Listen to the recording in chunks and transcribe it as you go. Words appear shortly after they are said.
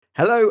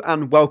Hello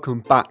and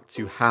welcome back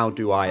to How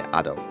Do I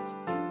Adult?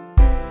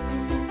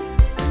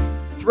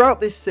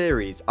 Throughout this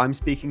series, I'm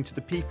speaking to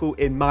the people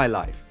in my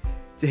life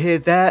to hear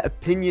their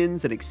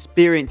opinions and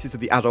experiences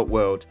of the adult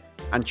world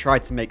and try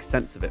to make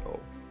sense of it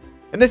all.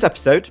 In this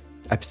episode,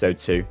 episode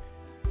 2,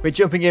 we're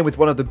jumping in with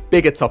one of the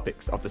bigger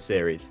topics of the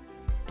series.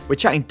 We're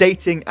chatting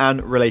dating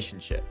and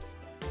relationships.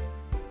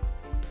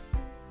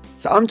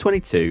 So I'm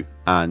 22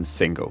 and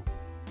single.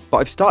 But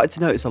I've started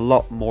to notice a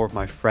lot more of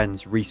my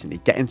friends recently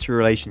get into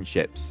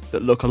relationships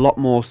that look a lot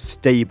more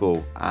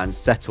stable and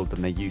settled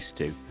than they used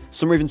to.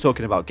 Some are even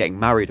talking about getting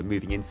married and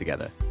moving in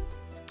together.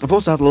 I've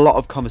also had a lot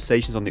of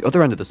conversations on the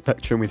other end of the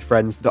spectrum with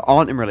friends that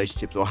aren't in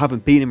relationships or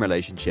haven't been in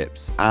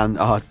relationships and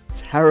are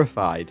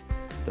terrified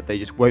that they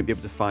just won't be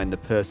able to find the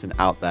person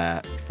out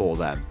there for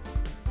them.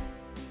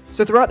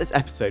 So throughout this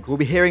episode, we'll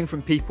be hearing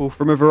from people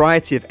from a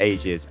variety of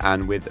ages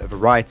and with a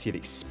variety of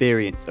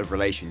experience of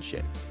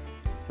relationships.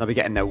 I'll be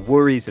getting their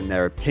worries and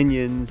their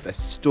opinions, their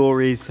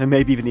stories, and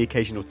maybe even the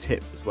occasional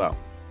tip as well.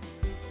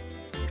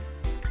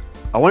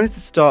 I wanted to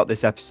start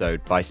this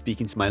episode by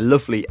speaking to my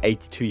lovely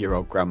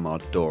 82-year-old grandma,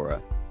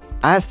 Dora.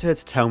 I asked her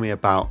to tell me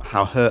about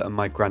how her and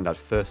my granddad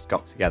first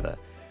got together,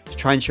 to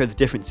try and show the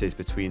differences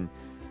between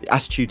the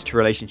attitudes to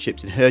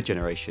relationships in her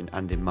generation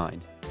and in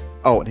mine.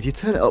 Oh, and if you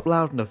turn it up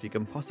loud enough, you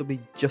can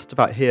possibly just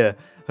about hear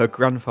her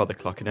grandfather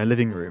clock in her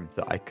living room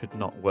that I could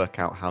not work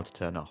out how to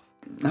turn off.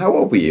 How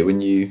old were you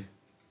when you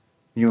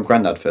and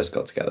Grandad first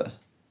got together?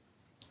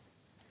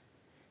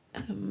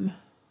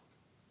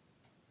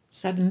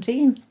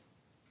 17.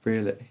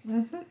 Really?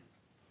 Mm-hmm.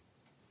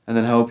 And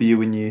then how old were you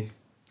when you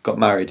got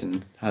married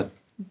and had...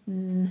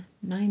 19.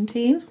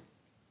 You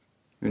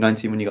were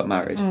 19 when you got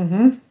married?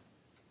 Mm-hmm.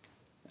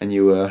 And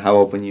you were how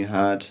old when you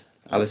had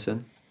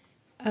Alison?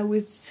 I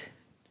was...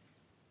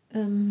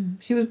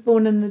 she was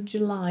born in the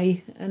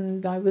July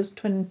and I was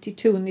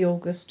 22 in the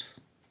August.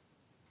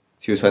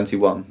 She was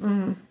 21?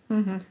 Mm-hmm.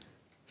 Mm-hmm.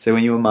 So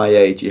when you were my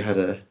age, you had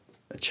a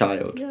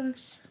child?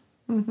 Yes.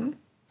 Mm-hmm.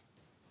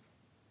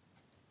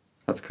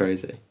 That's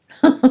crazy.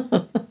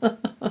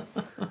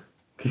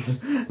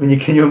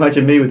 Can you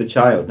imagine me with a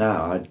child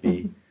now? I'd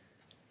be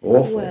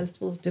awful. Well, I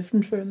suppose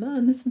different for a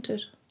man, isn't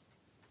it?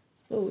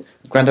 I suppose.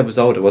 Grandad was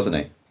older, wasn't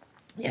he?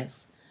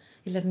 Yes.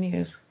 11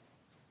 years.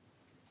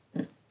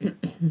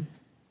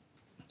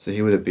 So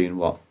he would have been,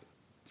 what,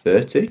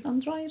 30?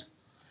 Sounds right.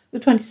 We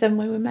were 27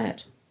 when we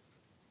met.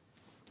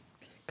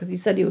 Because he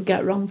said he would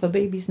get wrong for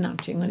baby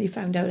snatching when he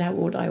found out how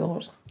old I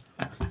was.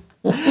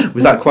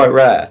 Was that quite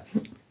rare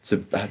to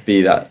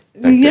be that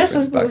Yes,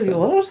 I different back suppose he then?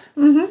 was.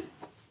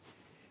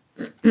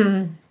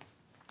 Mm-hmm.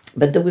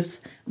 But there was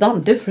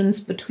that difference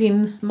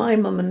between my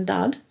mum and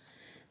dad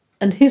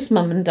and his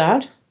mum and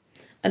dad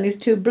and his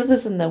two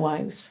brothers and their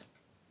wives.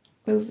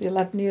 There was the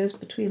 11 years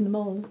between them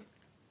all.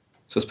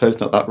 So I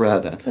suppose not that rare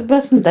then? It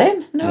wasn't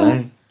then,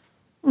 no.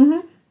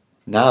 Mm-hmm.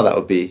 Now that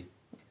would be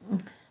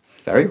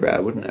very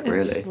rare, wouldn't it, I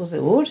really? suppose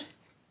it would.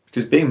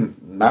 Because being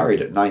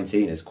married at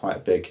 19 is quite a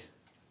big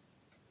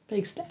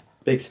step.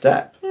 Big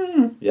step.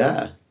 Mm.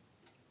 Yeah.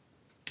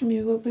 I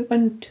mean,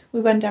 we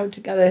went out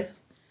together. It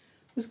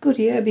was a good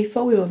year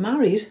before we were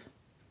married.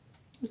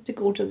 It was to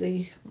go to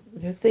the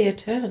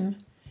theatre and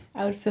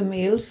out for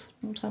meals,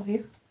 what have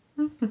you.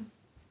 Mm-hmm.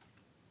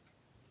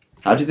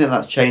 How do you think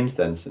that's changed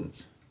then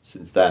since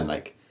then?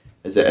 Like,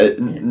 is it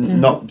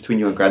not between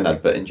you and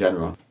Grandad, but in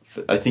general?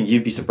 I think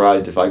you'd be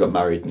surprised if I got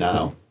married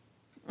now.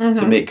 Mm-hmm.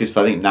 To me, because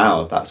I think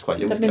now that's quite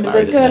young I to mean, get if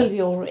married, a girl isn't it?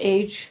 your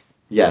age,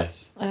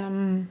 Yes.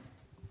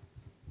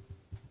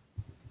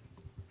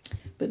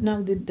 but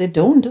now they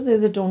don't, do they?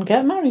 They don't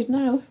get married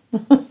now.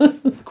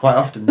 Quite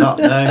often not,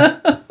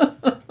 no.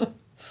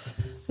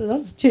 So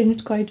that's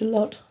changed quite a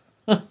lot.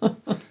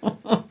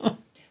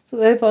 So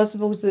therefore, I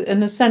suppose, that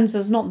in a sense,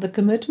 there's not the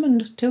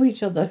commitment to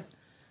each other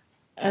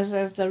as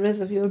there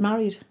is if you're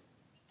married.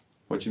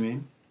 What do you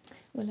mean?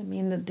 Well, I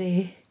mean that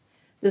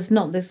there's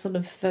not this sort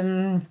of,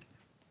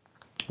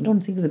 I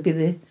don't think there'd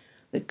be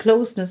the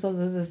closeness or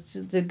the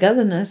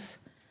togetherness,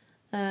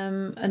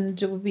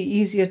 and it would be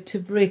easier to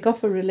break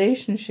off a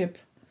relationship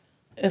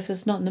if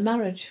it's not in a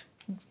marriage.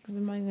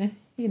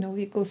 You know,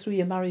 you go through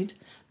your married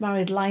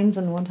lines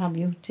and what have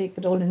you, take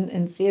it all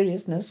in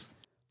seriousness.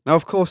 Now,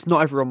 of course,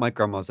 not everyone my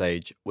grandma's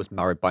age was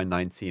married by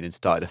 19 and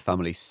started a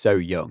family so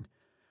young.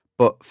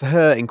 But for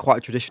her, in quite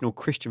a traditional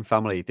Christian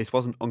family, this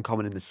wasn't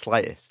uncommon in the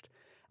slightest.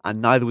 And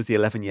neither was the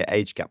 11-year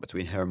age gap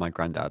between her and my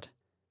granddad.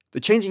 The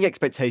changing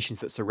expectations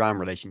that surround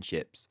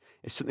relationships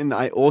is something that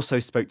I also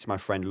spoke to my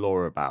friend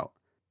Laura about.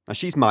 Now,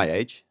 she's my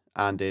age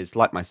and is,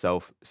 like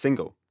myself,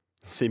 single,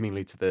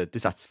 seemingly to the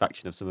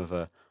dissatisfaction of some of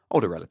her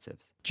older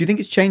relatives. Do you think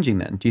it's changing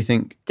then? Do you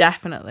think...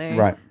 Definitely.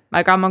 Right.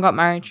 My grandma got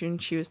married when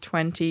she was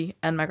 20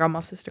 and my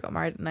grandma's sister got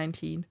married at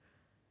 19.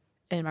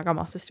 And my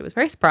grandma's sister was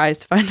very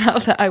surprised to find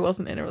out that I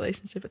wasn't in a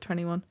relationship at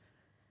 21.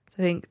 So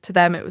I think to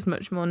them it was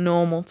much more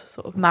normal to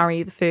sort of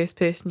marry the first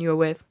person you were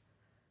with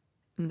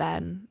and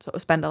then sort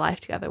of spend a life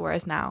together,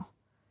 whereas now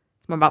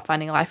it's more about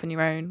finding a life on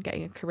your own,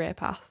 getting a career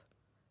path,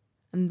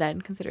 and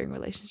then considering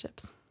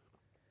relationships.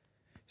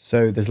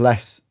 So there's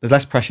less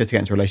pressure to get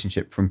into a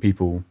relationship from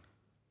people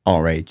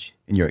our age,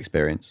 in your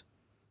experience?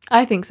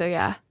 I think so,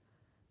 yeah.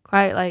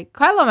 Quite a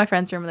lot of my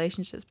friends are in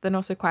relationships, but then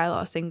also quite a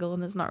lot are single,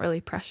 and there's not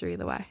really pressure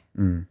either way.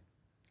 Mm.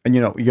 And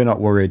you're not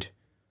worried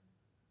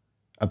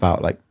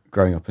about like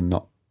growing up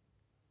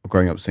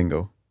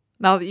single?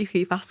 Now that you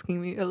keep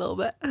asking me a little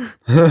bit.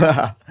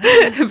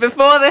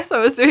 Before this, I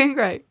was doing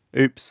great.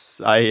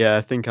 Oops,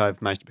 I think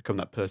I've managed to become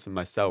that person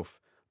myself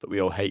that we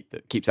all hate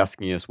that keeps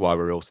asking us why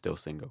we're all still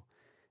single.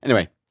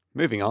 Anyway,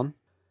 moving on.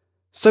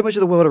 So much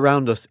of the world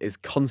around us is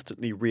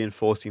constantly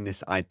reinforcing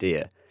this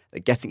idea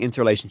that getting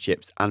into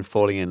relationships and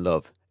falling in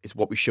love is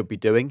what we should be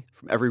doing.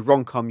 From every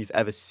rom-com you've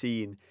ever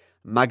seen,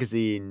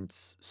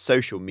 magazines,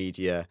 social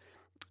media,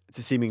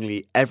 to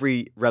seemingly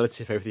every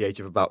relative over the age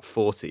of about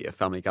 40 at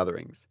family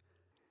gatherings.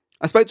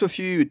 I spoke to a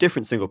few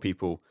different single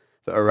people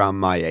that are around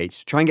my age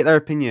to try and get their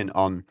opinion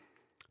on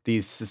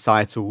these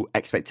societal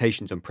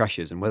expectations and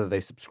pressures and whether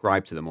they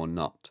subscribe to them or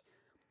not.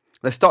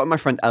 Let's start with my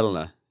friend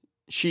Eleanor.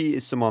 She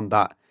is someone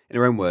that, in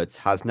her own words,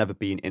 has never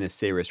been in a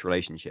serious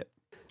relationship.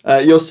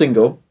 You're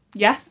single.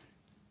 Yes.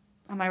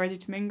 Am I ready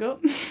to mingle?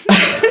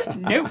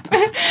 Nope.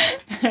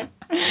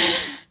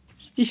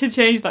 You should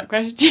change that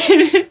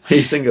question. Are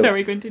you single?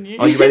 Sorry, continue.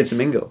 Are you ready to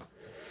mingle?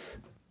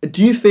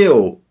 Do you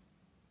feel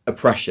a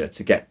pressure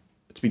to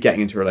be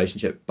getting into a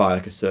relationship by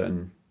like a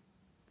certain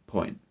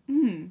point?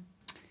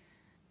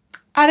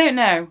 I don't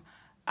know.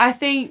 I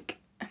think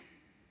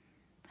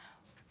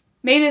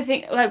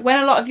maybe like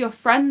when a lot of your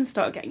friends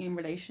start getting in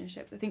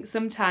relationships, I think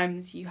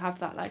sometimes you have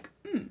that like,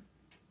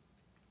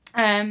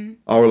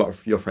 Are a lot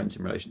of your friends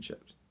in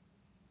relationships?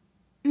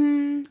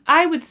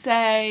 I would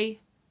say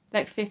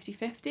like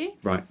 50-50.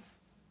 Right.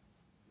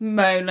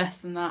 No less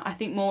than that. I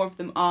think more of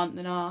them aren't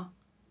than are.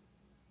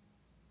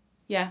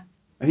 Yeah.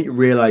 I think you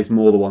realise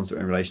more the ones that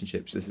are in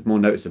relationships. This is more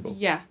noticeable.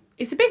 Yeah.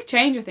 It's a big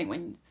change, I think,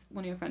 when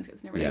one of your friends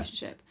gets in a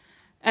relationship.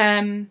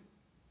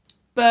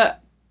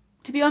 But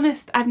to be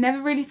honest, I've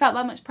never really felt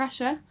that much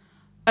pressure.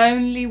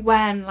 Only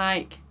when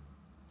like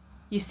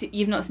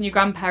you've not seen your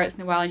grandparents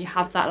in a while and you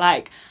have that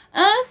like, so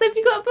have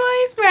you got a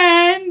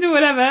boyfriend or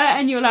whatever,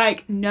 and you're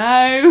like,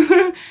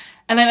 no.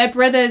 And then my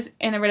brother's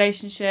in a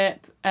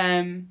relationship,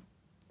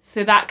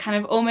 so that kind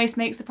of almost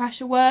makes the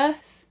pressure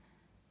worse,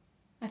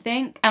 I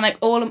think. And like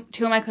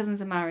two of my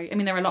cousins are married. I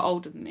mean, they're a lot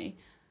older than me,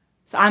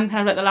 so I'm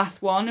kind of like the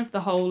last one of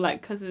the whole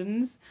like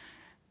cousins.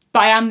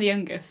 But I am the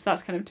youngest, so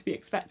that's kind of to be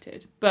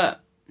expected.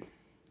 But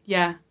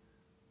yeah,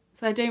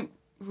 so I don't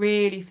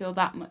really feel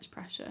that much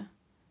pressure.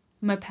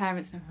 My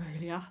parents never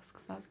really ask,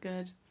 so that's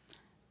good.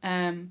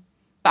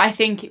 But I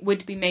think it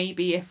would be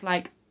maybe if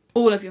like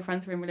all of your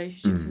friends were in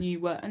relationships and you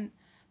weren't,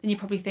 then you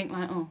probably think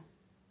like, oh,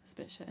 that's a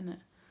bit shit, isn't it?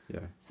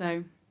 Yeah.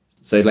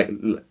 So like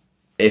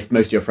if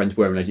most of your friends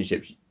were in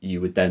relationships, you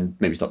would then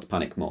maybe start to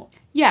panic more.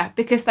 Yeah,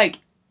 because like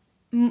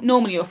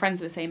normally your friends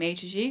are the same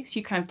age as you, so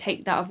you kind of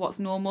take that of what's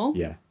normal.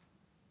 Yeah.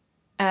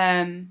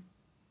 And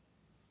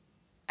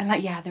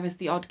like, yeah, there is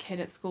the odd kid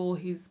at school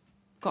who's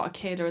got a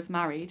kid or is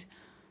married,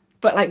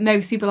 but like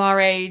most people our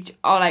age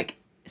are like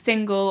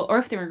single, or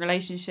if they're in a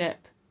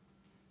relationship,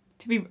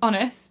 to be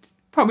honest,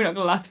 probably not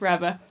gonna last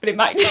forever, but it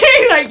might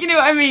do. Like, you know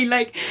what I mean?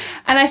 Like,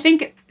 and I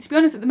think, to be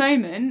honest, at the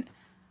moment,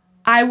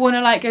 I want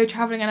to like go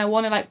traveling and I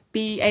want to like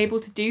be able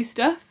to do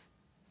stuff.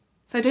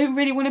 So I don't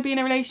really want to be in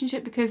a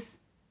relationship because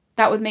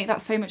that would make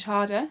that so much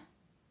harder.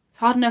 It's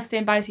hard enough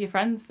saying bye to your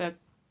friends for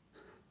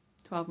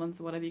 12 months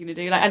or whatever you're going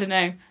to do. Like, I don't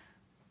know.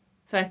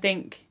 So I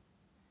think,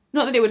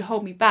 not that it would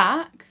hold me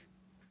back,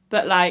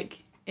 but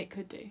like, it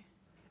could do.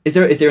 Is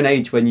there an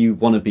age when you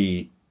want to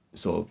be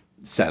sort of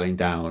settling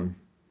down?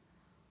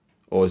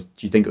 Or do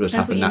you think it will just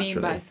happen naturally? What do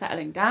you mean by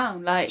settling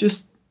down? Like,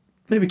 just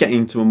maybe getting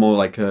into a more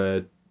like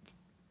a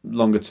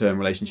longer term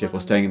relationship or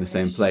staying in the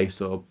same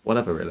place or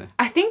whatever, really.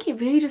 I think it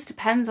really just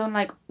depends on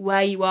like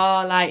where you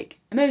are, like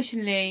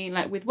emotionally,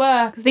 like with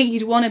work. I think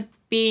you'd want to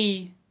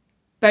be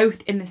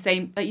both in the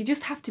same, like you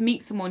just have to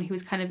meet someone who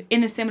is kind of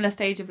in a similar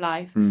stage of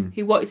life,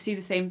 who wanted to do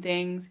the same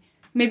things,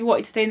 maybe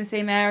wanted to stay in the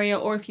same area,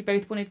 or if you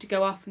both wanted to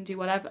go off and do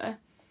whatever.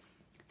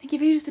 I think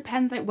it really just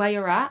depends like where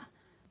you're at.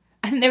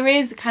 I think there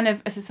is kind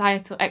of a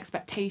societal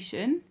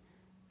expectation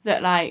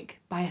that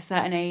like by a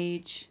certain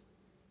age,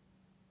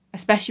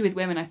 especially with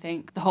women, I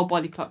think, the whole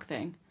body clock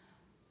thing,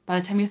 by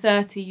the time you're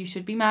 30, you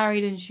should be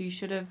married and you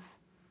should have,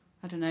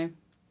 I don't know,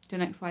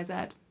 done X, Y, Z.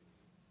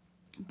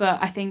 But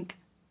I think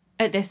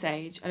at this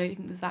age, I don't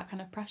think there's that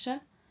kind of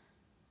pressure.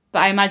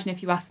 But I imagine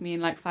if you asked me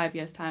in like 5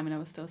 years' time and I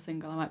was still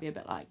single, I might be a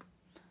bit like,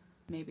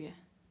 maybe I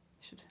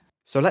should.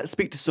 So let's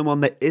speak to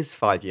someone that is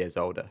 5 years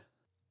older.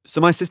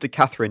 So my sister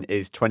Catherine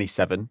is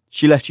 27.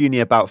 She left uni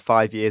about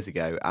 5 years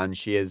ago and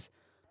she is,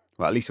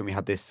 well, at least when we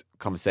had this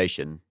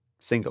conversation,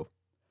 single.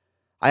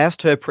 I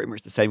asked her pretty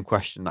much the same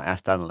question that I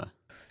asked Anna.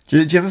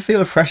 Do you ever feel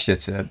a pressure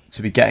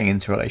to be getting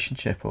into a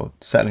relationship or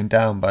settling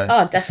down by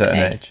a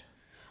certain age?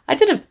 I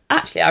didn't,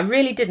 actually, I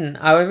really didn't.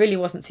 I really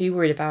wasn't too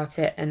worried about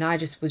it, and I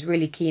just was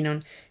really keen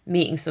on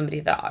meeting somebody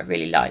that I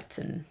really liked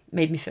and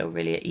made me feel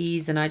really at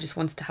ease, and I just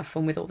wanted to have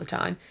fun with all the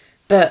time.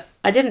 But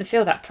I didn't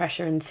feel that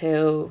pressure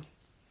until,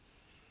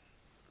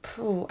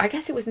 I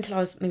guess it was until I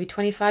was maybe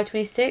 25,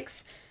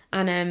 26,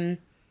 and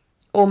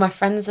all my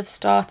friends have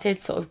started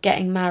sort of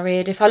getting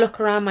married. If I look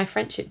around my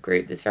friendship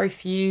group, there's very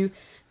few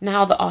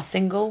now that are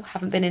single,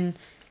 haven't been in,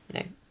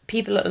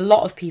 a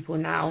lot of people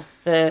now,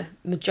 the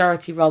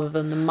majority rather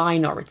than the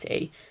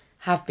minority,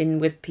 have been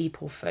with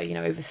people for,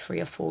 over 3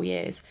 or 4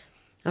 years.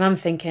 And I'm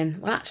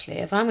thinking, well, actually,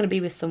 if I'm going to be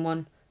with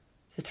someone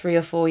for 3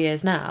 or 4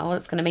 years now,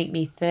 it's going to make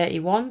me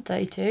 31,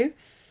 32.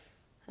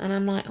 And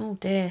I'm like, oh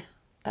dear,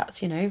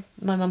 that's, my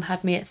mum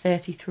had me at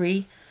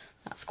 33.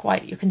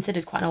 You're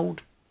considered quite an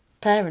old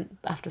parent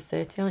after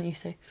 30, aren't you?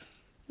 So,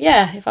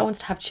 yeah, if I wanted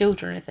to have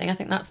children or anything, I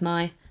think that's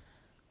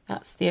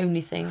the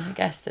only thing, I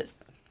guess, that's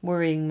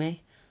worrying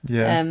me.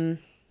 Yeah.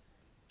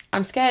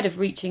 I'm scared of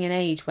reaching an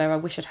age where I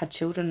wish I'd had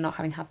children and not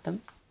having had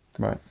them.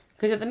 Right.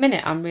 Because at the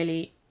minute, I'm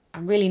really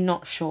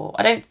not sure.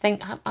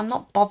 I'm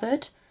not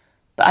bothered,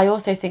 but I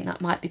also think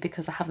that might be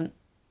because I haven't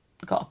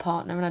got a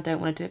partner and I don't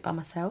want to do it by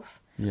myself.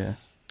 Yeah.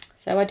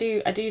 So I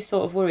do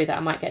sort of worry that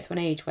I might get to an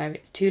age where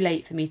it's too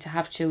late for me to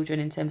have children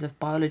in terms of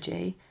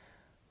biology,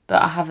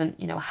 but I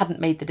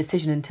hadn't made the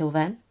decision until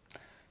then.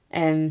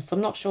 So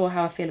I'm not sure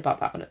how I feel about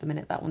that one at the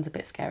minute. That one's a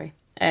bit scary.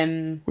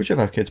 Would you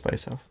ever have kids by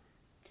yourself?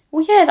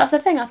 Well, yeah, that's the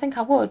thing. I think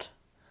I would.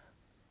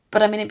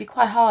 But, it'd be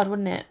quite hard,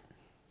 wouldn't it?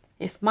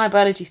 If my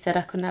biology said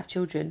I couldn't have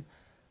children,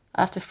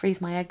 I'd have to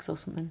freeze my eggs or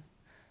something.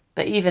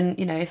 But even,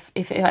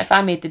 if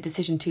I made the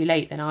decision too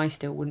late, then I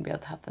still wouldn't be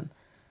able to have them.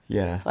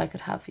 Yeah. So I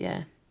could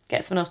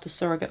get someone else to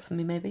surrogate for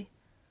me, maybe.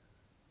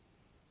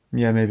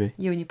 Yeah, maybe.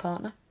 You and your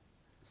partner.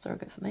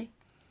 Surrogate for me.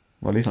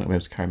 Well, he's not going to be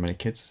able to carry many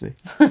kids, is he?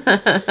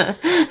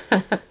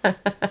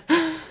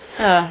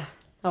 Oh,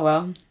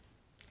 well.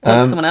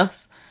 Someone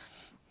else.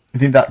 Do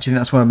you think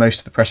that's where most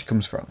of the pressure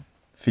comes from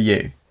for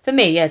you? For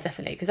me, yeah,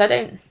 definitely. Because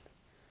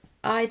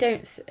I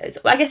guess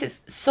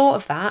it's sort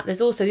of that.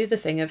 There's also the other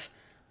thing of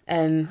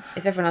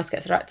if everyone else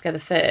gets their act together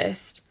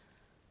first.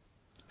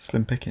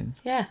 Slim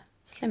pickings. Yeah,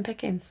 slim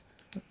pickings.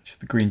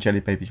 Just the green jelly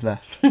babies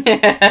left.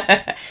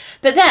 But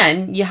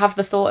then you have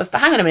the thought of,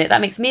 but hang on a minute,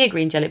 that makes me a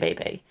green jelly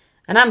baby.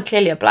 And I'm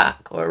clearly a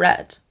black or a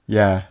red.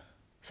 Yeah.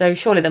 So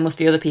surely there must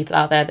be other people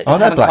out there that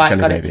just haven't quite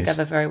got it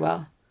together very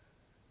well.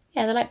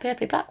 Yeah, they're like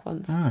purpley black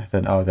ones.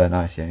 They're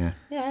nice, yeah.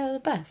 Yeah, they're the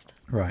best.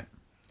 Right.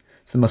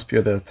 So there must be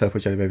other purple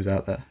jelly babies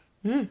out there.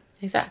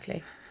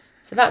 Exactly.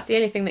 So that's the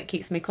only thing that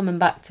keeps me coming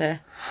back to,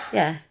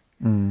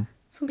 some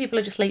people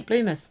are just late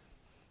bloomers.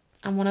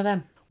 I'm one of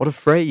them. What a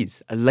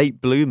phrase, a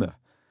late bloomer.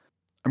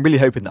 I'm really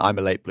hoping that I'm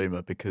a late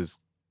bloomer because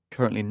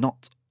currently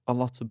not a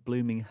lot of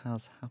blooming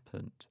has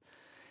happened.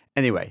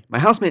 Anyway, my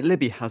housemate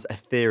Libby has a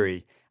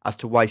theory as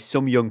to why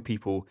some young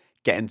people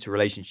get into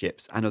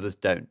relationships and others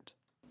don't.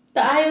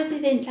 But I also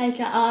think,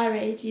 at our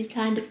age, you've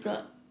kind of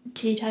got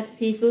two types of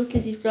people,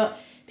 because you've got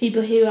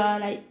people who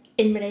are,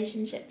 in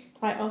relationships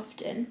quite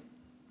often,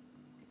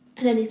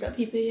 and then you've got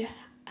people who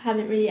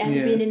haven't really ever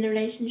been in a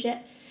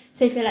relationship.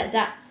 So I feel like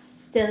that's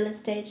still the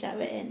stage that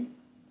we're in,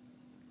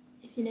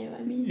 if you know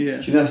what I mean. Yeah. Do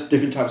you think that's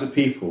different types of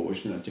people, or do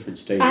you think that's different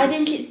stages? I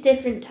think it's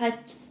different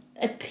types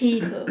of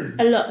people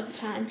a lot of the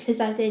time,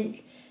 because I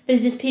think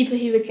there's just people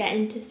who would get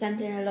into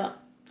something a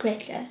lot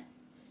quicker.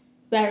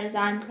 Whereas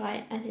I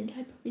think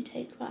I'd probably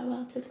take quite a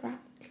while to crack.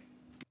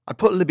 I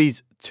put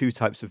Libby's two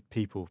types of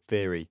people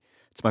theory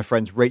to my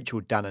friends Rachel,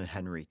 Dan and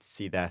Henry to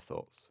see their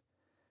thoughts.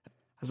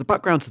 As a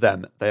background to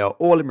them, they are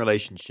all in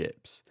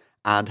relationships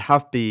and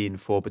have been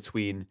for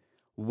between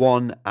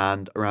 1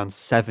 and around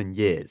 7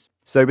 years.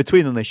 So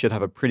between them, they should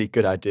have a pretty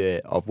good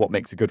idea of what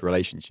makes a good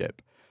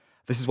relationship.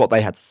 This is what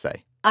they had to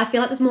say. I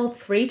feel like there's more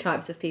 3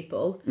 types of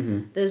people.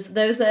 Mm-hmm. There's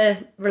those that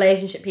are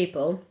relationship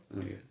people,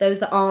 those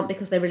that aren't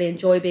because they really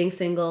enjoy being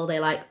single, they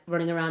like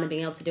running around and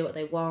being able to do what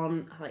they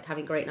want, like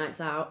having great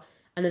nights out.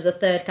 And there's a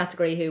third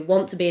category who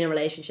want to be in a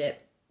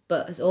relationship,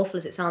 but as awful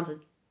as it sounds,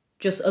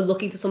 are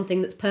looking for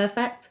something that's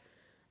perfect,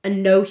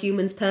 and no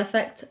human's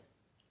perfect.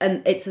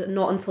 And it's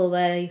not until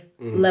they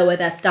lower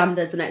their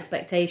standards and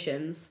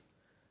expectations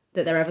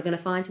that they're ever going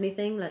to find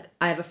anything. Like,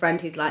 I have a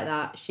friend who's like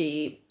that.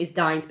 She is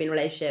dying to be in a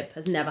relationship,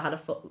 has never had a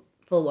full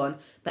one,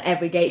 but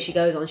every date she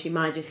goes on, she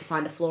manages to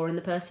find a flaw in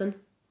the person.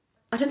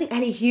 I don't think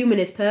any human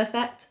is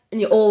perfect,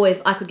 and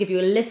I could give you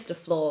a list of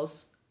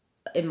flaws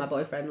in my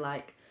boyfriend,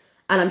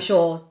 and I'm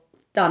sure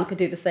Dan could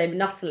do the same with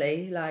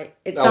Natalie.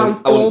 It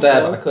sounds awful. I wouldn't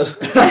dare, but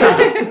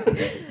I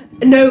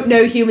could.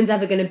 No human's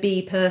ever going to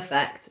be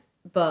perfect,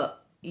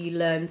 but you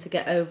learn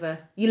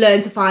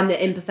to find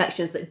the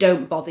imperfections that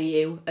don't bother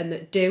you and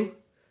that do.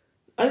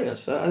 I think that's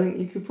fair. I think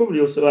you could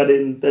probably also add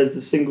in, there's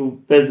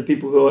the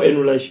people who are in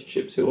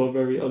relationships who are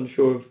very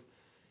unsure of,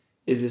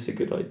 is this a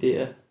good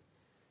idea?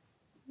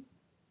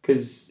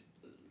 Because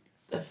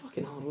they're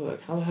fucking hard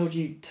work. How do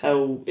you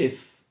tell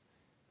if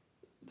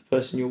the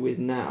person you're with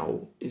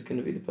now is going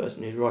to be the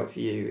person who's right for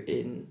you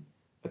in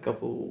a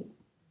couple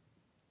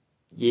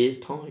years'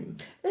 time?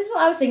 This is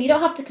what I was saying. You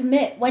don't have to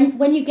commit.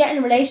 When you get in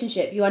a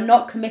relationship, you are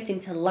not committing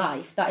to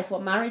life. That is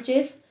what marriage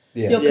is.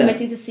 Yeah. You're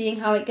committing to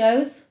seeing how it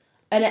goes.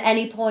 And at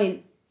any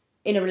point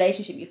in a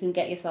relationship, you can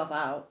get yourself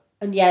out.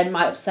 And yeah, it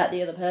might upset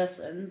the other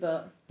person,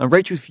 but... And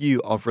Rachel's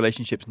view of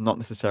relationships not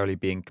necessarily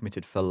being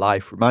committed for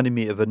life reminded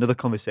me of another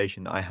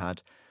conversation that I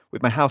had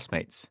with my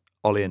housemates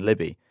Ollie and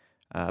Libby,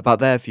 about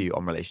their view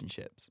on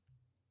relationships.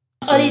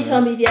 Ollie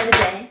told me the other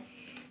day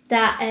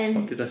that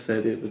What did I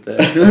say the other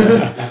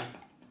day?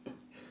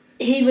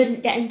 he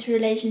wouldn't get into a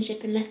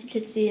relationship unless he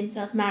could see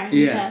himself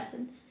marrying a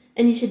person.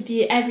 And you should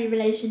view every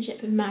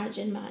relationship with marriage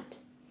in mind.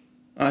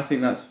 I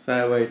think that's a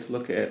fair way to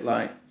look at it.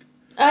 Like,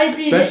 I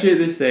agree. especially at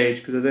this age,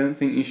 because I don't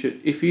think you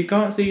should. If you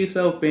can't see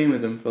yourself being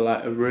with them for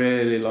like a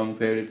really long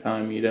period of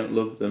time, you don't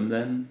love them.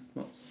 Then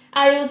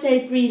I also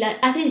agree. Like,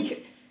 I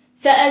think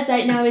for us,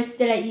 like now we're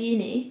still at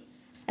uni.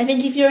 I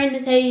think if you're in the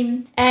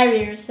same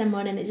area as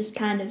someone and it just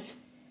kind of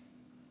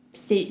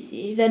suits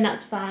you, then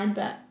that's fine.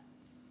 But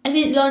I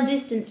think long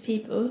distance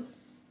people,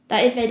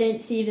 like if they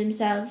don't see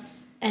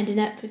themselves ending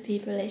up with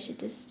people, they should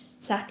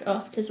just sack it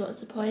off, because what's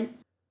the point?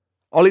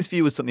 Ollie's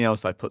view was something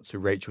else I put to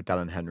Rachel, Dan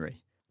and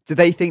Henry. Do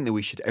they think that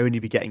we should only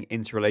be getting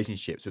into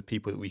relationships with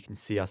people that we can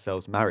see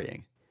ourselves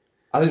marrying?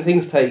 I think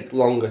things take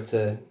longer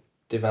to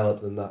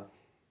develop than that.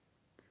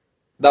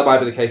 That might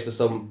be the case for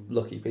some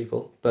lucky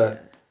people,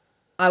 but...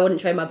 I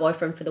wouldn't trade my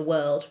boyfriend for the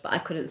world, but I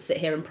couldn't sit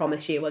here and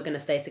promise you we're going to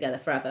stay together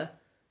forever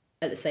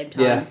at the same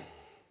time. Yeah.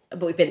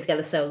 But we've been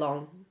together so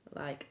long,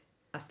 like,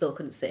 I still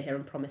couldn't sit here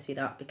and promise you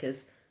that,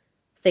 because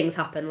things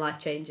happen, life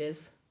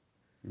changes.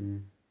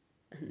 And,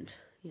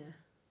 yeah.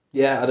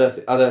 Yeah,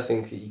 I don't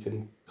think that you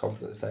can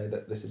confidently say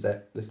that this is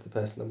it, this is the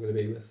person I'm going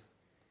to be with.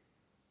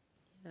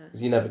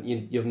 Because you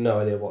have no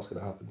idea what's going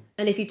to happen.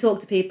 And if you talk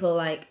to people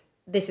like,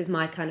 this is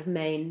my kind of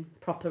main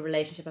proper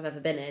relationship I've ever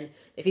been in,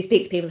 if you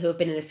speak to people who have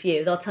been in a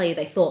few, they'll tell you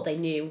they thought they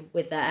knew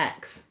with their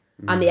ex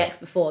and the ex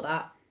before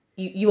that.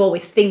 You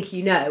always think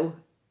you know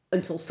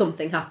until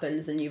something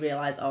happens and you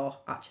realise, oh,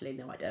 actually,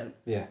 no, I don't.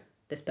 Yeah.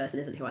 This person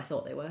isn't who I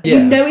thought they were. Yeah.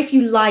 You know if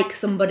you like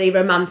somebody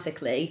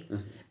romantically,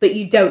 but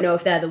you don't know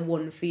if they're the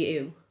one for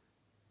you.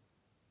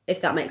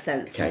 If that makes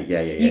sense. Okay,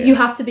 yeah. You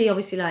have to be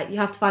obviously like, you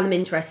have to find them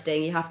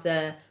interesting, you have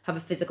to have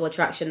a physical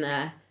attraction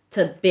there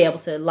to be able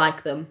to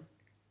like them,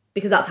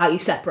 because that's how you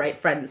separate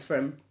friends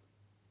from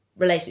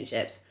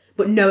relationships.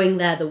 But knowing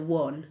they're the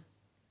one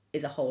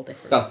is a whole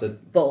different That's a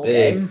ball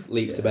big game.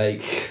 leap to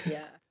make.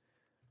 Yeah.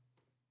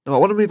 Now, I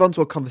want to move on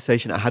to a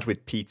conversation I had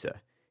with Peter.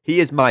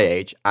 He is my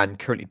age and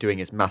currently doing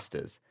his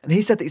masters, and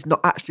he said that he's not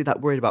actually that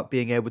worried about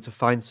being able to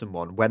find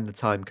someone when the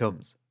time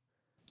comes.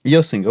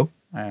 You're single?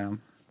 I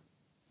am.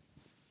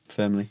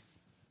 Firmly?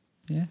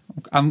 Yeah,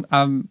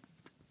 I'm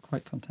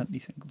quite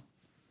contently single.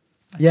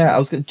 Actually. Yeah, I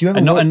was going. Do you ever?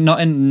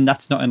 And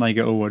that's not in like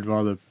a, oh, I'd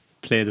rather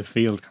play the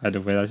field kind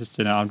of way. I just,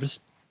 I'm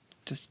just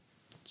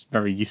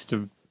very used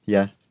to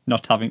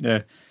not having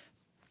to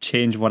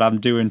change what I'm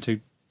doing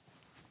to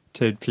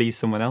please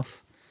someone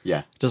else.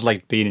 Yeah, just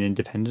like being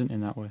independent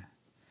in that way.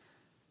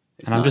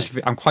 It's and nice.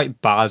 I'm quite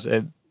bad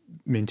at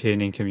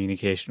maintaining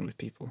communication with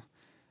people,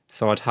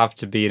 so I'd have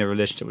to be in a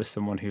relationship with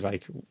someone who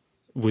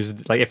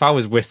was like, if I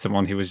was with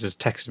someone who was just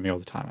texting me all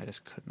the time, I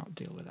just could not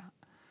deal with that.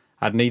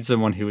 I'd need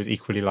someone who was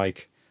equally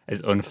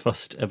as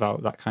unfussed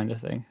about that kind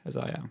of thing as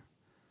I am.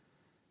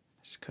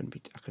 I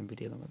couldn't be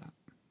dealing with that,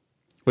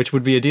 which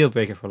would be a deal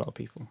breaker for a lot of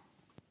people.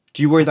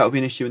 Do you worry that would be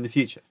an issue in the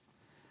future?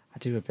 I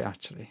do a bit,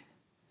 actually.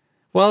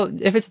 Well,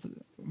 if it's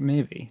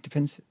maybe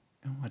depends.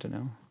 Oh, I don't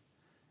know.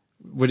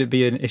 Would it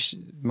be an issue?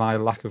 My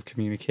lack of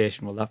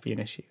communication, will that be an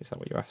issue? Is that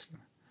what you're asking?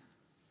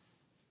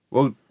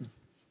 Well,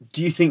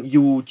 do you think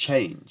you will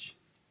change?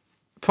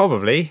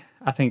 Probably.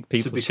 I think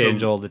people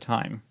change all the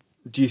time.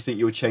 Do you think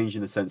you'll change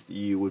in the sense that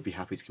you would be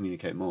happy to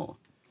communicate more?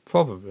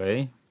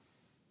 Probably.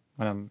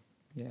 When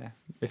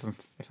if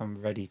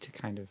I'm ready to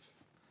kind of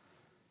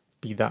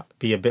be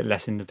a bit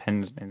less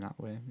independent in that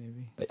way,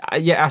 maybe.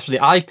 Actually,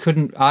 I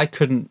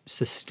couldn't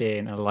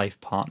sustain a life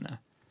partner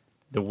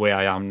the way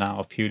I am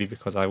now, purely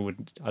because I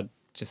could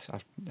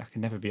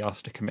never be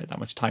asked to commit that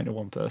much time to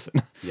one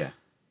person. Yeah.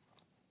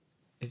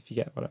 If you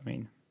get what I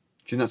mean. Do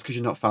you think that's because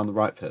you've not found the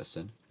right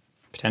person?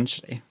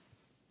 Potentially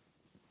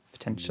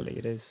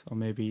it is, or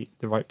maybe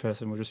the right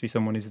person will just be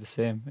someone who's the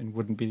same and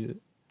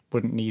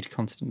wouldn't need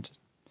constant.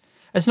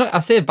 It's not. I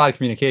say bad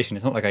communication.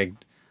 It's not like I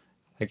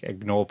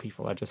ignore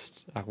people. I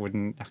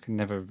can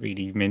never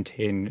really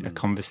maintain a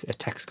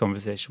text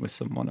conversation with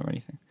someone or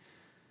anything.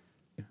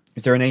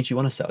 Is there an age you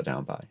want to settle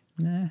down by?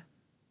 Nah,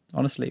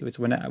 honestly, it's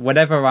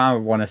whenever I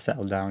want to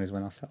settle down is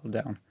when I'll settle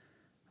down.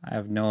 I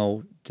have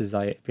no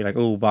desire to be like,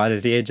 oh, by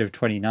the age of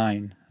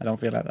 29. I don't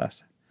feel like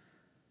that.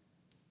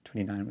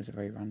 29 was a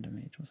very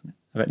random age, wasn't it?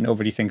 I bet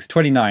nobody thinks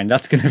 29.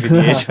 That's going to be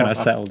the age when I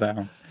settle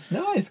down.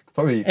 No, it's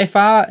probably. If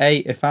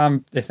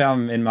I'm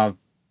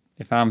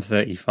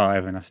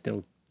 35 and I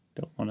still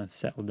don't want to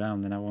settle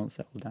down, then I won't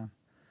settle down.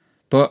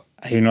 But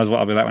who knows what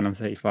I'll be like when I'm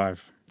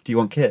 35? Do you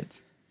want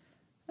kids?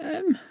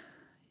 Yeah,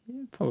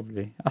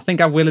 probably. I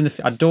think I will in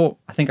the.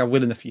 I think I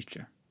will in the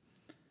future.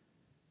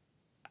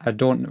 I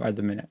don't at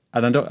the minute.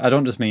 And I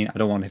don't just mean I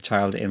don't want a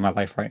child in my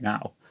life right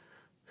now.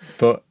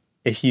 But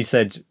if you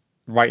said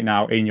right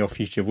now in your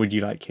future, would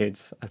you like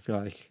kids? I'd be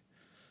like,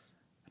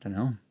 I don't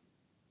know.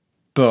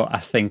 But I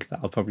think that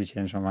I'll probably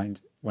change my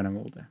mind when I'm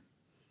older.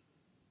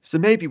 So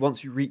maybe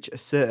once we reach a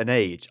certain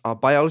age, our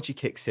biology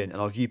kicks in and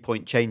our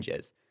viewpoint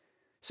changes.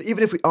 So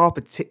even if we are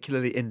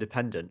particularly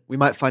independent, we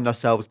might find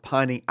ourselves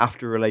pining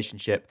after a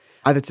relationship,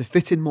 either to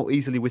fit in more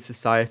easily with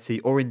society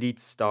or indeed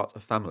start a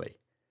family.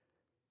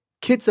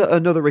 Kids are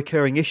another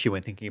recurring issue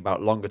when thinking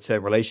about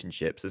longer-term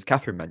relationships, as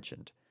Catherine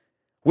mentioned.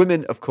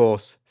 Women, of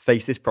course,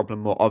 face this problem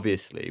more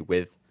obviously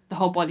with the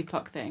whole body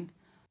clock thing.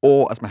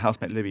 Or, as my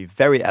housemate Libby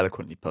very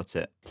eloquently put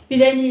it,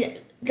 we've only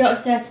got a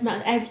certain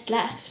amount of eggs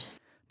left.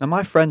 Now,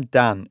 my friend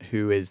Dan,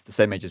 who is the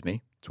same age as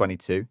me,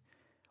 22,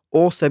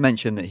 also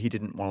mentioned that he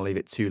didn't want to leave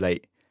it too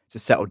late to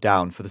settle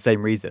down for the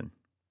same reason.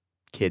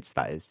 Kids,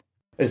 that is.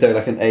 Is there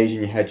like an age in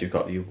your head you've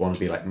got that you want to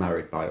be like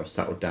married by or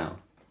settled down?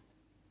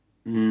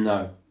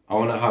 No. I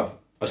want to have,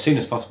 as soon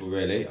as possible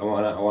really, I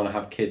want to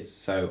have kids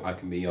so I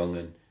can be young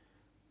and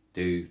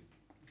do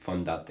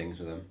fun dad things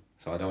with them.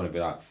 So I don't want to be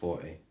like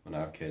 40 when I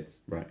have kids.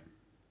 Right.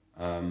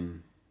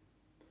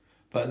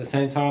 But at the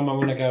same time, I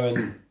want to go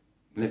and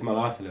live my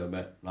life a little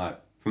bit. Like,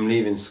 from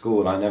leaving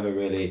school, I never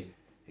really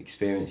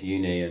experienced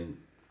uni and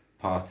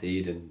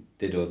partied and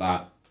did all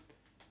that.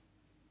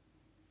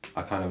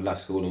 I kind of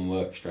left school and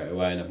worked straight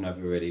away, and I've never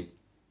really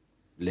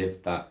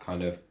lived that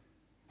kind of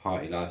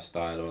party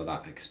lifestyle or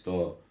that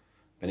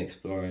been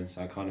exploring.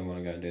 So I kind of want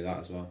to go and do that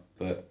as well.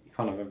 But you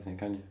can't have everything,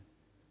 can you?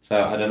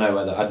 So I don't know,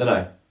 but I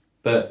don't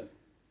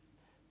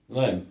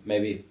know,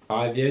 maybe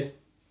 5 years.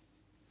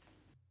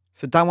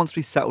 So Dan wants to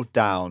be settled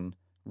down,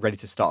 ready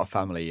to start a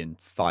family in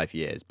 5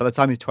 years, by the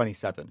time he's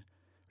 27,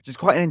 which is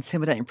quite an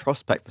intimidating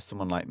prospect for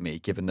someone like me,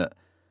 given that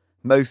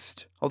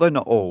most, although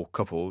not all,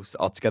 couples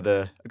are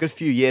together a good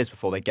few years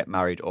before they get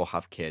married or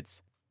have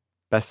kids.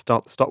 Best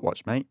start the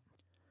stopwatch, mate.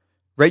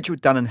 Rachel,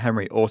 Dan and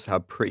Henry also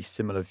have pretty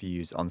similar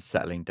views on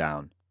settling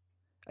down.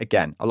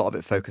 Again, a lot of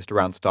it focused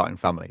around starting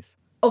families.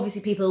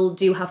 Obviously, people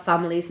do have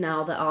families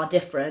now that are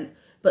different,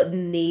 but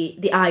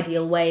the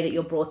ideal way that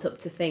you're brought up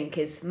to think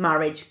is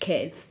marriage,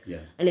 kids. Yeah.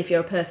 And if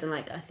you're a person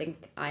like I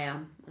think I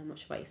am, I'm not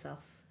sure about yourself,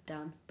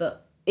 Dan,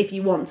 but if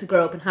you want to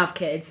grow up and have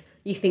kids,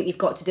 you think you've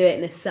got to do it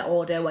in this set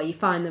order where you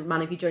find the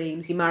man of your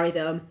dreams, you marry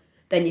them,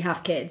 then you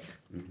have kids.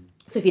 Mm-hmm.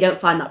 So if you don't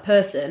find that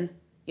person,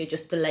 you're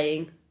just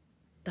delaying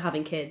the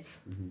having kids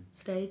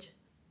stage.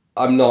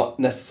 I'm not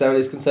necessarily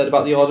as concerned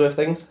about the order of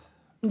things.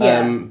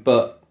 Yeah.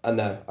 But I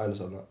know, I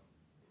understand that.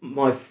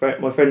 My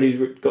friend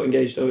who's got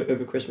engaged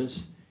over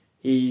Christmas,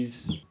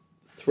 he's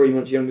 3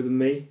 months younger than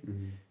me,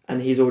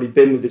 and he's already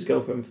been with his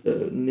girlfriend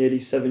for nearly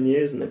 7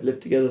 years, and they've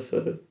lived together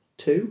for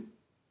 2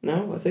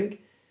 now, I think.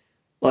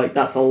 Like,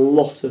 that's a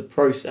lot of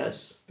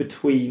process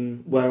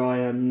between where I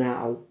am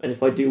now, and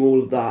if I do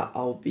all of that,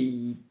 I'll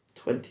be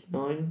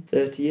 29,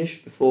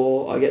 30-ish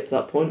before I get to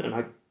that point, and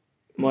I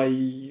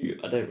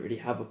don't really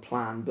have a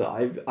plan, but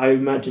I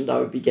imagined I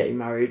would be getting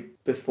married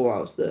before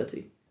I was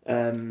 30.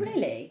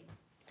 Really?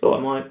 Thought I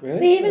might. Really?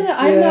 See, even though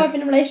I've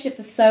been in a relationship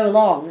for so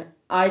long,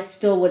 I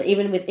still would,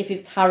 even if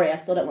it's Harry, I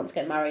still don't want to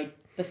get married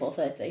before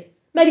 30.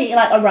 Maybe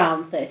like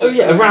around 30. Oh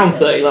yeah, around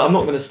 30. Like, I'm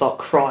not going to start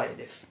crying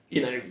if,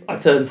 I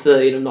turn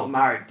 30 and I'm not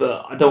married,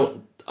 but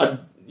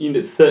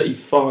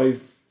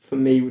 35 for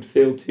me would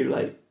feel too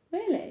late.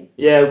 Really?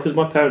 Yeah, because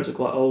my parents are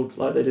quite old.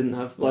 Like, they didn't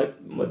have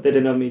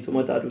me till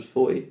my dad was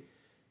 40.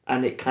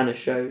 And it kind of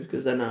shows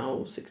because they're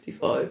now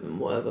 65 and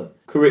whatever.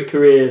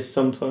 Careers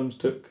sometimes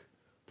took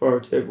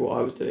priority over what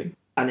I was doing.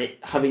 And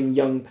having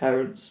young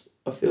parents,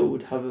 I feel,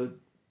 would have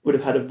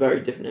had a very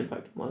different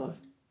impact on my life.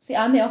 See,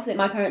 I'm the opposite.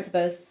 My parents are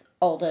both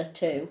older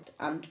too,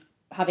 and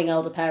having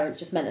elder parents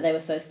just meant that they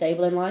were so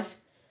stable in life.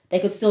 They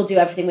could still do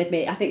everything with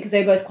me, I think, because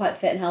they were both quite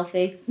fit and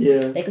healthy. Yeah.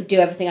 They could do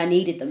everything I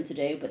needed them to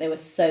do, but they were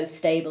so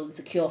stable and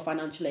secure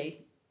financially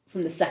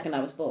from the second I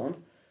was born.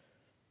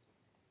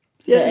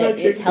 Yeah,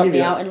 it's helped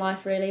me out in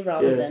life, really,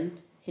 rather than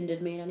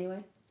hindered me in any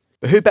way.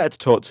 But who better to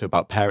talk to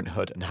about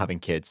parenthood and having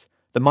kids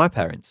than my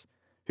parents,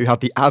 who had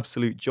the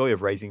absolute joy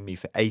of raising me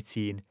for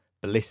 18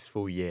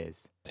 blissful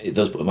years. It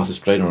does put a massive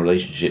strain on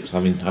relationships,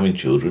 having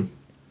children.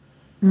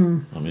 I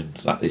mean,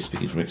 that is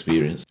speaking from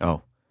experience.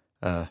 Oh,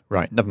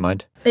 right, never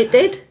mind. It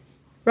did.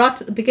 Right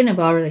at the beginning of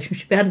our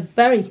relationship, we had a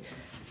very...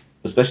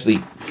 Especially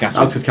Catherine.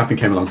 That's because Catherine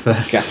came along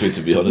first. Catherine,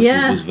 to be honest,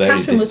 was very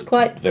Catherine was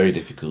quite... very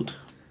difficult.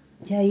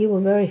 Yeah, you were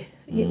very...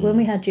 When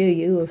we had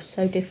you were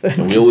so different.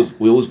 And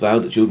we always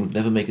vowed that children would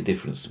never make a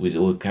difference. We'd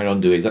all carry on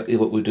doing exactly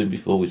what we were doing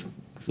before. We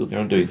still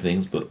carry on doing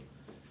things, but it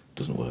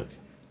doesn't work.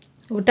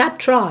 Well, Dad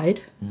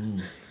tried.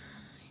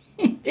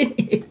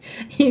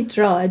 He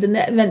tried, and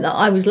that meant that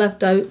I was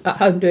left out at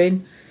home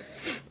doing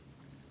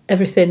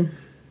everything.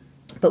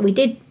 But we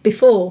did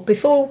before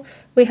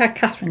we had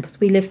Catherine, because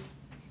we lived...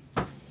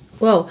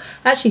 Well,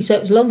 actually, so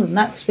it was longer than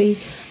that, because we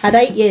had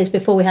 8 years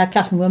before we had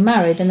Catherine. We were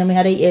married, and then we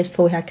had 8 years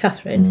before we had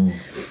Catherine.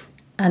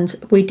 And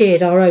we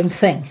did our own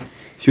thing.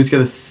 So you were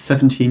together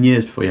 17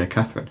 years before you had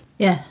Catherine?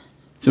 Yeah.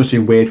 So it must have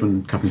been weird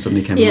when Catherine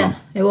suddenly came along. Yeah,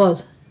 it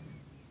was.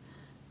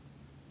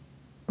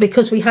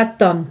 Because we had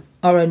done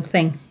our own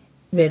thing,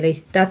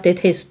 really. Dad did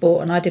his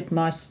sport and I did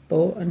my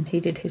sport, and he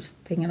did his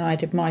thing and I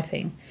did my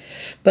thing.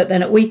 But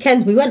then at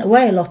weekends, we went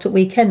away a lot at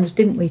weekends,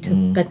 didn't we,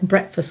 to bed and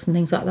breakfast and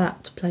things like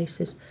that, to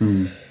places.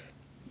 And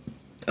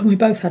we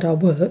both had our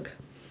work.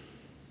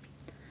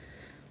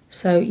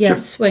 So,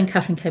 yes, when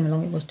Catherine came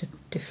along, it was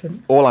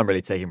different. All I'm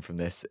really taking from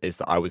this is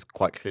that I was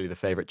quite clearly the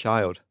favourite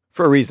child.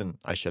 For a reason,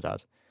 I should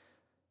add.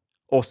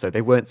 Also,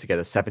 they weren't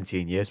together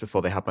 17 years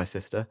before they had my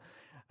sister.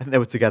 I think they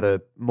were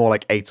together more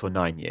like 8 or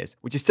 9 years,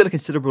 which is still a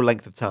considerable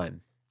length of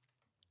time.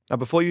 Now,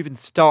 before you even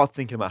start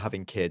thinking about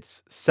having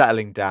kids,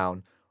 settling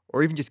down,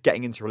 or even just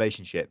getting into a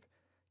relationship,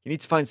 you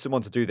need to find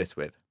someone to do this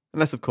with.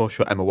 Unless, of course,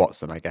 you're Emma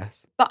Watson, I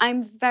guess. But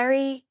I'm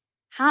very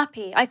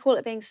happy. I call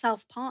it being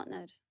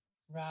self-partnered.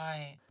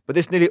 Right. But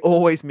this nearly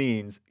always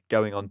means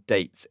going on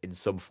dates in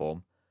some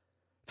form.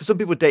 For some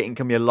people, dating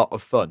can be a lot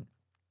of fun.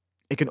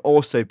 It can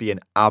also be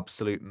an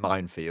absolute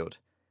minefield.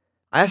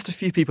 I asked a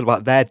few people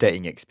about their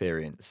dating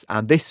experience,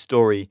 and this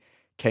story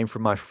came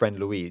from my friend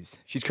Louise.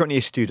 She's currently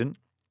a student,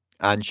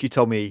 and she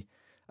told me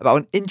about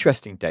an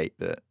interesting date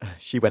that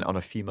she went on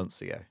a few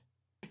months ago.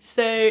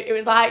 So it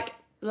was like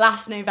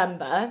last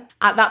November.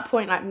 At that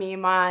point, like me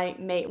and my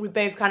mate, we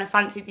both kind of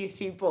fancied these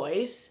two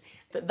boys.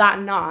 But that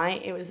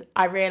night,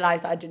 I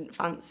realised that I didn't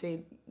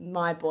fancy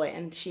my boy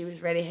and she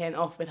was really hitting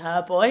off with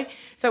her boy.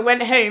 So I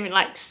went home in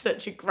like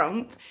such a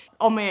grump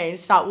on my own,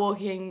 start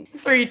walking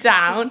through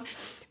town.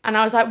 And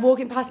I was like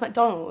walking past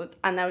McDonald's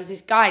and there was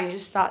this guy and he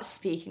just started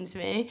speaking to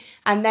me.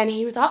 And then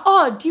he was like,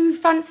 oh, do you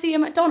fancy a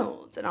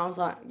McDonald's? And I was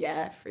like,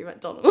 yeah, free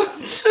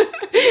McDonald's.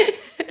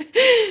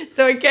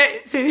 So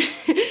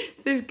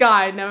this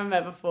guy I'd never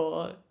met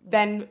before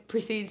then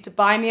proceeds to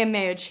buy me a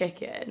mayo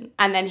chicken.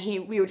 And then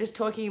we were just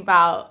talking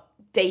about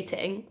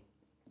dating.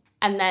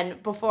 And then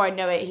before I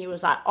know it, he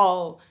was like,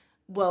 oh,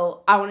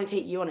 well, I want to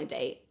take you on a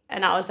date.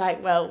 And I was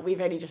like, well,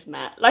 we've only just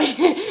met. Like,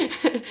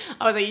 I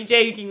was like, you're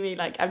joking me?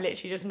 Like, I've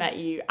literally just met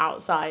you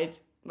outside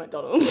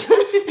McDonald's.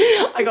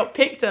 I got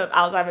picked up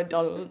outside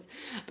McDonald's.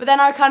 But then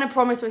I kind of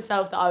promised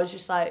myself that I was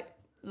just like,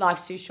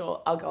 life's too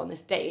short, I'll go on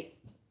this date.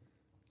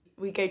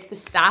 We go to the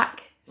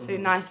Stack, so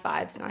nice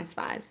vibes.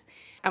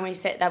 And we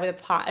sit there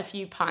with a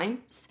few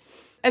pints.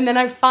 And then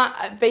I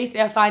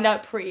find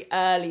out pretty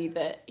early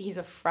that he's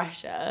a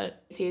fresher.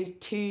 So he was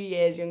 2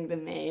 years younger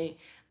than me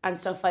and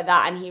stuff like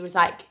that. And he was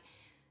like,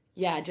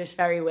 yeah, just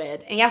very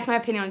weird. And he asked my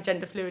opinion on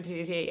gender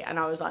fluidity, and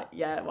I was like,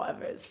 yeah,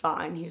 whatever, it's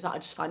fine. He was like, I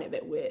just find it a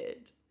bit weird.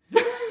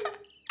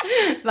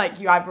 Like,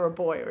 you're either a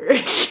boy or a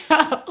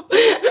girl.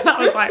 And I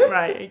was like,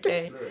 right,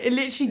 okay. It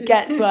literally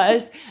gets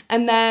worse.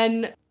 And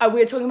then we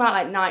were talking about,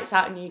 like, nights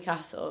out in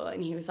Newcastle,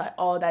 and he was like,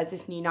 oh, there's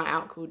this new night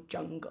out called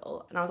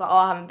Jungle. And I was like, oh,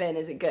 I haven't been,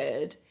 is it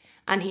good?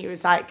 And he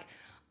was like,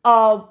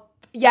 oh,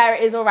 yeah,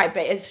 it is all right,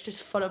 but it's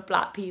just full of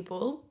black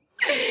people.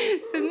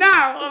 So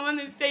now I'm on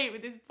this date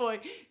with this boy,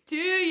 2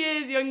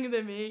 years younger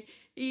than me.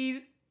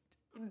 He's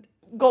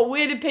got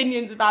weird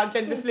opinions about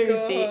gender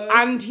fluidity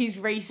and he's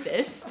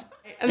racist.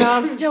 And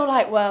I'm still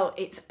like, well,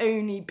 it's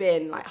only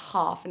been like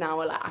half an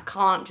hour. Like, I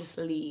can't just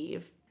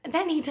leave. And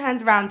then he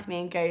turns around to me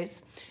and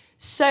goes,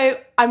 so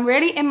I'm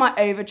really in my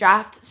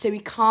overdraft, so we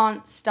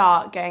can't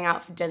start going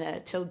out for dinner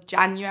till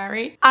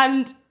January.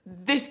 And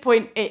this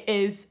point, it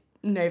is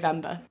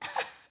November.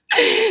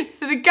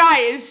 So the guy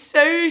is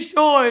so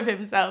sure of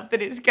himself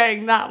that it's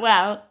going that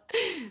well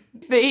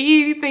that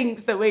he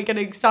thinks that we're going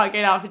to start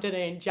going out for dinner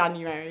in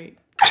January.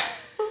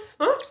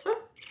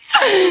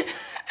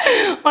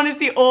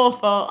 Honestly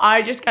awful.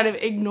 I just kind of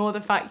ignore the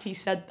fact he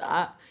said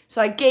that.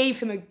 So I gave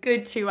him a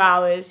good 2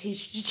 hours. He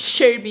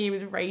showed me he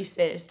was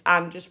racist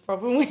and just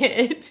proper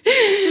weird.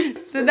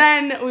 So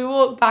then we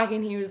walked back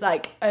and he was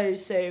like, oh,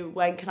 so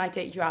when can I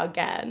take you out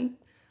again?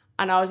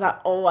 And I was like,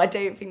 oh, I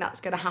don't think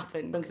that's going to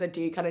happen because I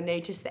do kind of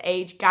notice the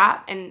age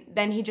gap. And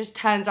then he just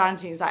turns around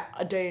to me and he's like,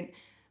 I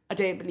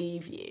don't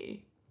believe you.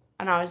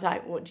 And I was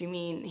like, what do you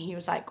mean? He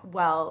was like,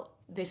 well,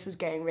 this was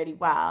going really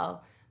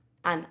well.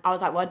 And I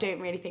was like, well, I don't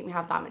really think we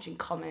have that much in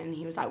common.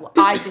 He was like, well,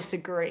 I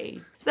disagree.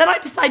 So then I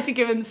decided to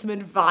give him some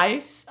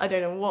advice. I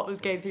don't know what was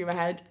going through my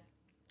head.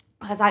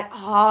 I was like,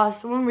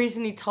 someone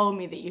recently told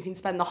me that you can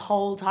spend the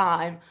whole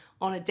time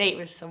on a date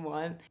with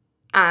someone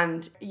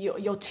and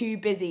you're too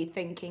busy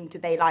thinking, do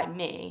they like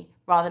me?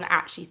 Rather than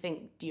actually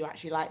think, do you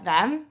actually like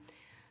them?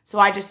 So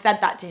I just said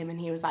that to him and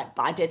he was like,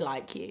 but I did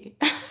like you.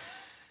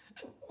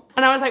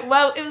 And I was like,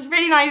 well, it was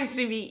really nice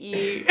to meet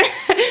you.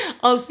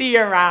 I'll see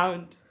you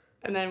around.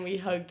 And then we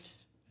hugged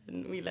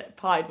and we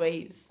parted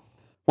ways.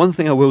 One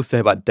thing I will say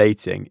about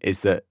dating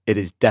is that it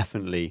is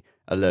definitely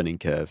a learning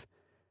curve.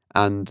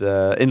 And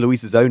in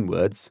Louise's own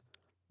words,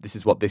 this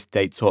is what this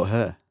date taught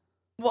her.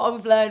 What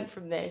I've learned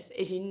from this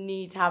is you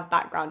need to have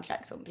background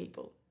checks on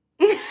people.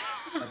 I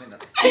think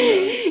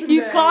that's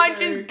you can't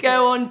just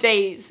go on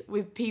dates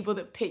with people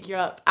that pick you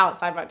up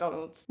outside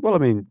McDonald's. Well, I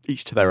mean,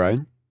 each to their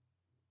own.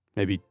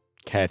 Maybe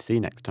KFC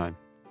next time.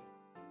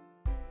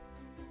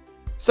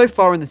 So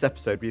far in this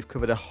episode, we've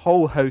covered a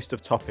whole host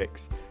of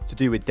topics to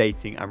do with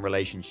dating and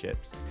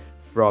relationships.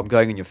 From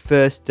going on your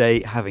first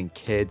date, having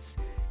kids,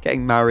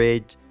 getting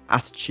married,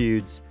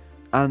 attitudes,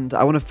 and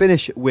I want to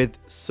finish with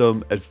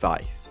some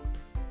advice.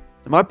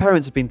 Now, my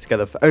parents have been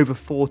together for over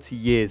 40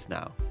 years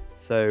now,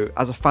 so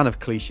as a fan of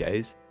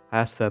cliches, I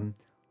asked them,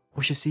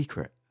 what's your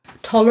secret?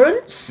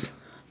 Tolerance.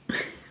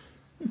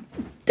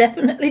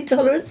 Definitely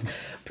tolerance.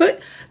 You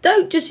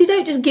don't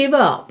just give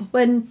up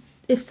when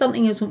if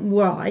something isn't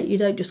right, you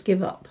don't just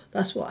give up.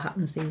 That's what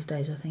happens these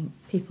days, I think.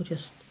 People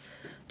just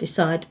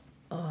decide,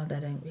 they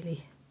don't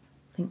really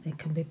think they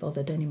can be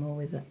bothered anymore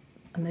with it.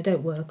 And they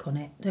don't work on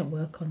it, don't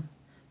work on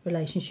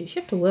relationships.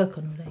 You have to work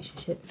on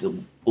relationships. It's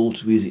all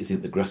too easy to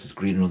think the grass is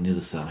greener on the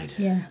other side.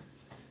 Yeah.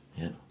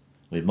 Yeah.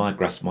 I mean, my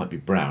grass might be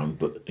brown,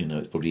 but,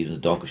 it's probably even a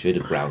darker shade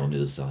of brown on the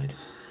other side.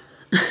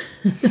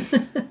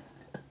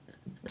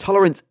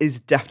 Tolerance is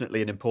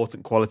definitely an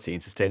important quality in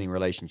sustaining a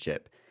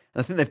relationship.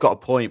 And I think they've got a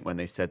point when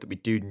they said that we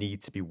do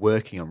need to be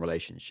working on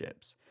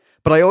relationships.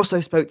 But I also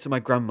spoke to my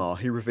grandma,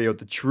 who revealed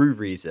the true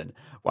reason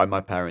why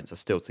my parents are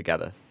still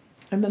together.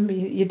 I remember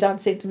your dad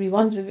said to me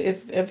once,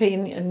 if he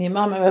and your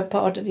mum ever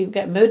parted, you'd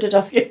get murdered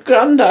off your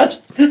granddad.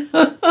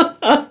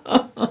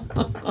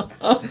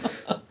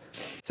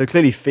 So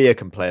clearly fear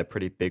can play a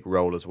pretty big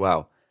role as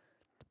well.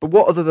 But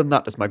what other than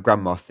that does my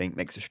grandma think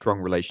makes a strong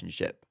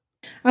relationship?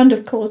 And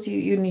of course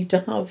you need to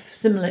have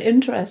similar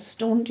interests,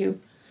 don't you?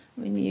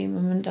 I mean, your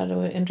mum and dad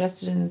are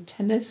interested in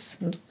tennis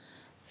and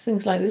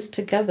things like this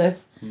together.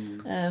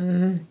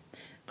 Granddad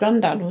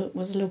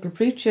was a local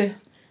preacher,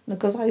 and of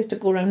course I used to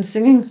go around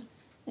singing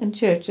in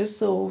churches,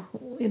 so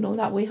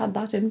that we had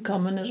that in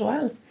common as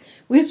well.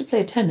 We used to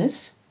play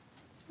tennis.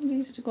 We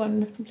used to go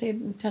and play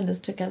tennis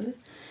together.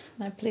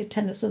 And I played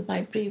tennis with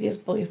my previous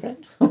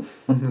boyfriend.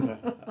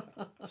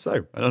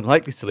 So, an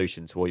unlikely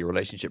solution to all your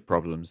relationship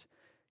problems.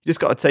 You just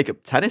got to take up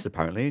tennis,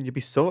 apparently, and you'll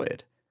be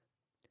sorted.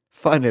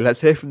 Finally,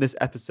 let's hear from this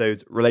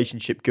episode's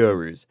relationship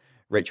gurus,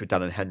 Rachel,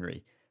 Dan and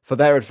Henry, for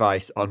their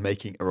advice on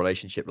making a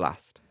relationship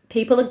last.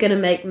 People are going to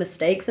make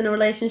mistakes in a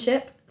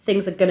relationship.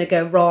 Things are going to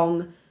go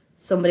wrong.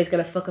 Somebody's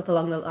going to fuck up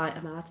along the line.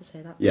 Am I allowed to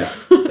say that? Yeah.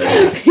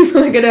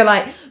 People are going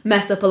to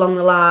mess up along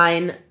the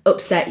line,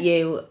 upset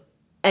you.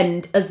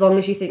 And as long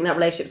as you think that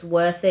relationship's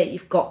worth it,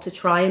 you've got to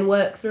try and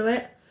work through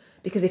it.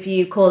 Because if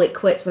you call it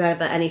quits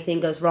whenever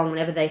anything goes wrong,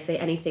 whenever they say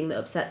anything that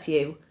upsets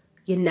you,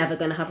 you're never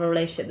going to have a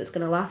relationship that's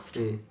going to last.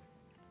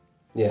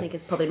 Yeah. I think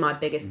it's probably my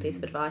biggest piece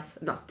of advice.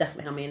 And that's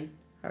definitely how me and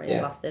Harry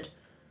lasted.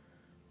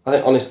 I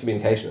think honest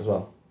communication as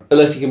well.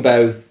 Unless you can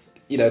both,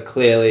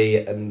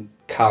 clearly and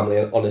calmly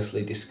and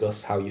honestly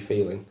discuss how you're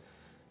feeling,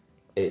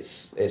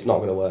 it's not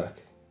going to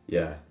work.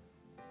 Yeah.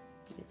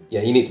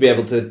 Yeah, you need to be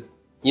able to...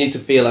 You need to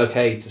feel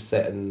okay to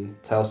sit and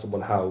tell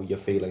someone how you're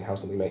feeling, how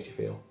something makes you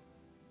feel.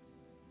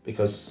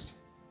 Because,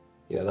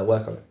 they'll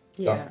work on it.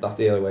 Yeah. That's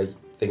the only way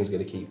things are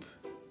going to keep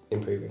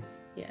improving.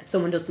 Yeah, if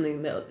someone does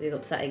something that is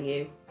upsetting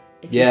you,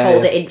 if you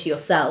hold it into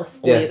yourself,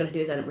 all you're going to do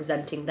is end up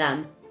resenting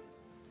them.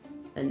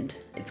 And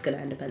it's going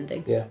to end up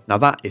ending. Yeah. Now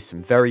that is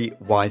some very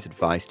wise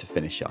advice to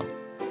finish on.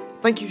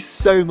 Thank you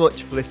so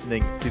much for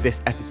listening to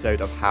this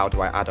episode of How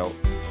Do I Adult?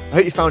 I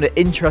hope you found it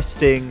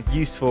interesting,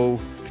 useful,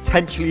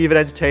 potentially even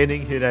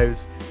entertaining, who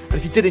knows. And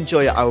if you did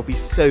enjoy it, I would be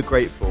so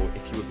grateful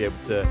if you would be able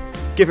to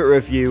give it a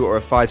review or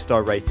a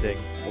 5-star rating,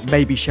 or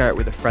maybe share it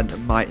with a friend that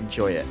might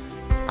enjoy it.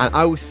 And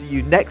I will see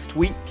you next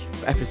week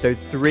for episode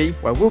 3,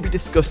 where we'll be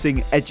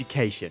discussing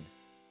education.